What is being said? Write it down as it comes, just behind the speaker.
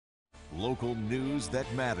local news that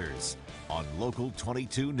matters on Local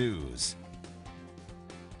 22 News.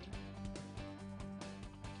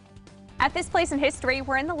 At this place in history,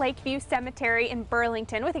 we're in the Lakeview Cemetery in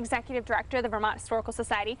Burlington with Executive Director of the Vermont Historical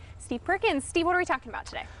Society, Steve Perkins. Steve, what are we talking about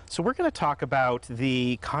today? So we're going to talk about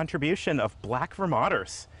the contribution of Black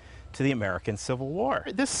Vermonters to the American Civil War.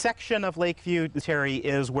 This section of Lakeview Cemetery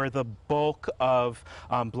is where the bulk of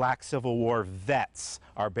Black Civil War vets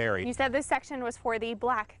are buried. You said this section was for the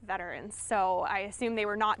Black veterans, so I assume they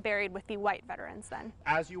were not buried with the white veterans then.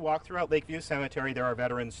 As you walk throughout Lakeview Cemetery, there are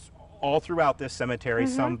veterans all throughout this cemetery,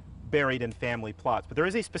 some buried in family plots. But there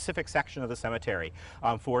is a specific section of the cemetery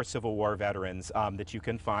for Civil War veterans that you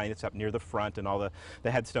can find. It's up near the front, and all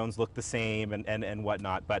the headstones look the same and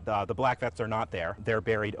whatnot. But the Black vets are not there. They're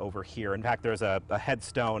buried over here. In fact, there's a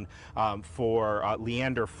headstone for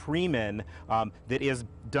Leander Freeman that is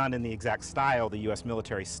done in the exact style, the U.S.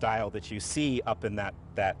 military style that you see up in that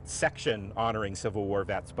section honoring Civil War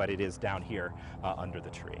vets, but it is down here under the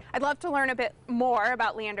tree. I'd love to learn a bit more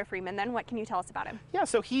about Leander Freeman then. What can you tell us about him? Yeah,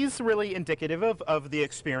 so he's really indicative of the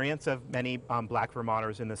experience of many Black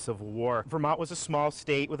Vermonters in the Civil War. Vermont was a small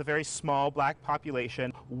state with a very small Black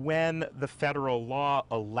population. When the federal law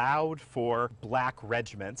allowed for Black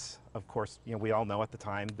regiments, of course, you know, we all know at the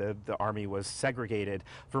time the Army was segregated,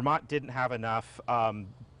 Vermont didn't have enough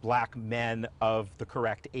Black men of the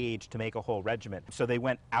correct age to make a whole regiment. So they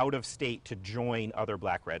went out of state to join other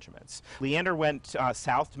Black regiments. Leander went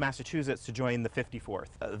south to Massachusetts to join the 54th.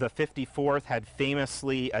 The 54th had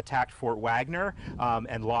famously attacked Fort Wagner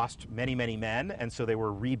and lost many, many men, and so they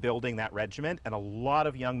were rebuilding that regiment, and a lot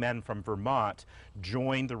of young men from Vermont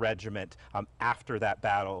joined the regiment after that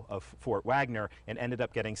battle of Fort Wagner and ended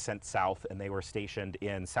up getting sent south, and they were stationed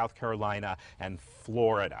in South Carolina and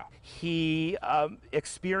Florida. He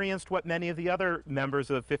experienced what many of the other members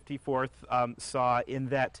of the 54th saw, in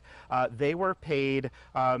that they were paid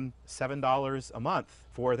 $7 a month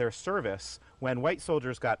for their service when white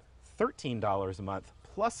soldiers got $13 a month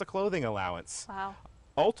plus a clothing allowance. Wow.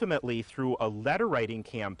 Ultimately, through a letter writing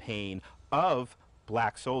campaign of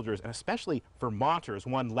Black soldiers, and especially Vermonters,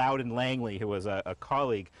 one Loudon Langley, who was a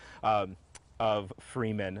colleague of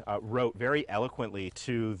Freeman, wrote very eloquently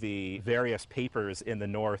to the various papers in the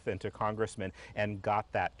North and to congressmen and got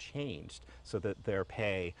that changed so that their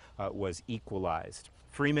pay was equalized.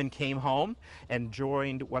 Freeman came home and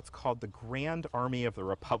joined what's called the Grand Army of the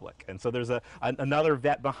Republic. And so there's another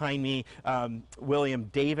vet behind me, William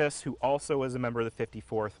Davis, who also was a member of the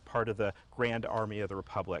 54th, part of the Grand Army of the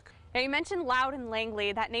Republic. Now, you mentioned Loudon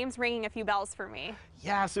Langley. That name's ringing a few bells for me.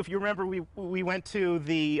 Yeah, so if you remember, we went to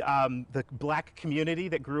the Black community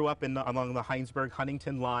that grew up along the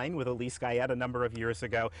Heinsberg-Huntington line with Elise Guyette a number of years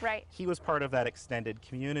ago. Right. He was part of that extended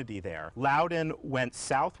community there. Loudon went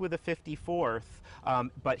south with the 54th,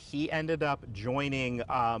 but he ended up joining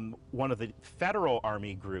one of the Federal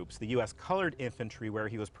Army groups, the U.S. Colored Infantry, where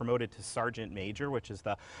he was promoted to Sergeant Major, which is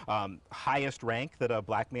the highest rank that a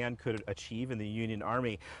Black man could achieve in the Union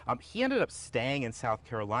Army. He ended up staying in South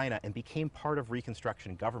Carolina and became part of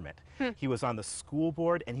Reconstruction government. He was on the school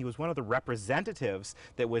board, and he was one of the representatives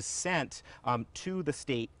that was sent to the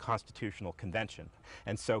state constitutional convention.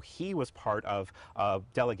 And so he was part of a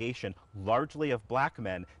delegation largely of Black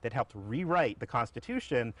men that helped rewrite the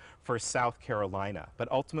Constitution for South Carolina.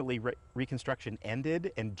 But ultimately, Reconstruction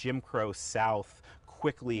ended, and Jim Crow South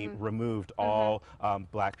quickly removed all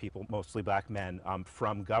Black people, mostly Black men,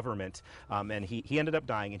 from government. And he ended up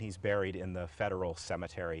dying, and he's buried in the Federal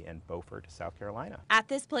Cemetery in Beaufort, South Carolina. At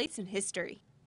this place in history.